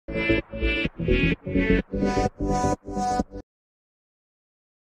Hello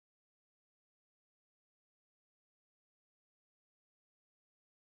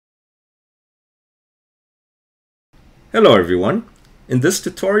everyone. In this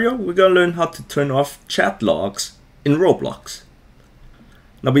tutorial, we're going to learn how to turn off chat logs in Roblox.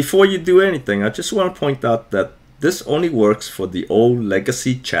 Now before you do anything, I just want to point out that this only works for the old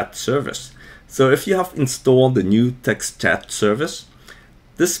legacy chat service. So if you have installed the new text chat service,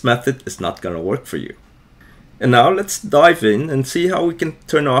 this method is not going to work for you. And now let's dive in and see how we can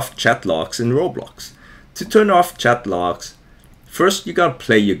turn off chat logs in Roblox. To turn off chat logs, first you got to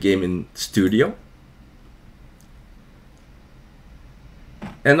play your game in Studio.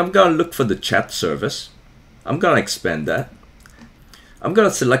 And I'm going to look for the chat service. I'm going to expand that. I'm going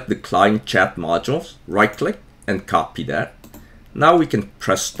to select the client chat modules, right click and copy that. Now we can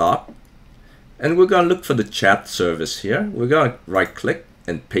press stop. And we're going to look for the chat service here. We're going to right click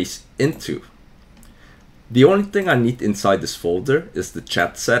and paste into. The only thing I need inside this folder is the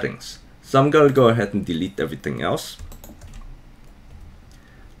chat settings. So I'm going to go ahead and delete everything else.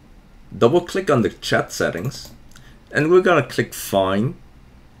 Double click on the chat settings. And we're going to click find.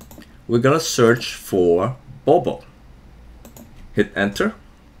 We're going to search for Bubble. Hit enter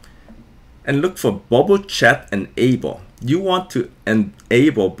and look for Bubble Chat Enable. You want to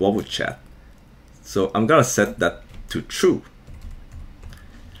enable Bubble Chat. So I'm going to set that to true.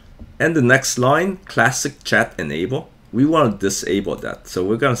 And the next line, ClassicChatEnabled, we want to disable that. So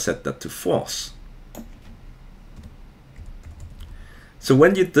we're going to set that to false. So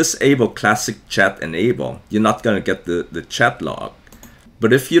when you disable ClassicChatEnabled, you're not going to get the chat log.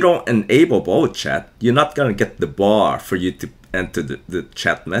 But if you don't enable Bubble Chat, you're not going to get the bar for you to enter the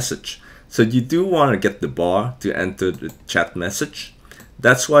chat message. So you do want to get the bar to enter the chat message.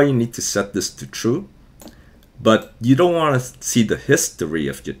 That's why you need to set this to true. But you don't want to see the history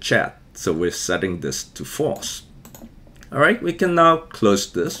of your chat. So we're setting this to false. All right, we can now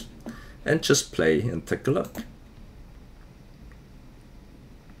close this and just play and take a look.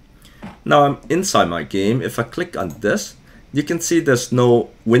 Now I'm inside my game. If I click on this, you can see there's no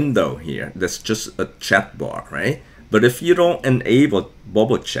window here. There's just a chat bar, right? But if you don't enable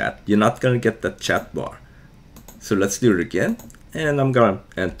Bubble Chat, you're not going to get that chat bar. So let's do it again. And I'm going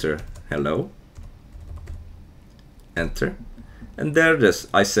to enter hello. Enter. And there it is.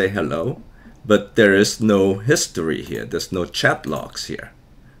 I say hello, but there is no history here. There's no chat logs here,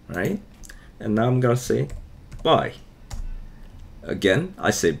 right? And now I'm going to say bye. Again,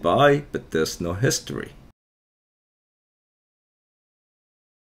 I say bye, but there's no history.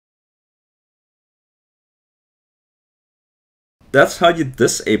 That's how you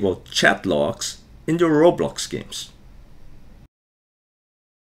disable chat logs in your Roblox games.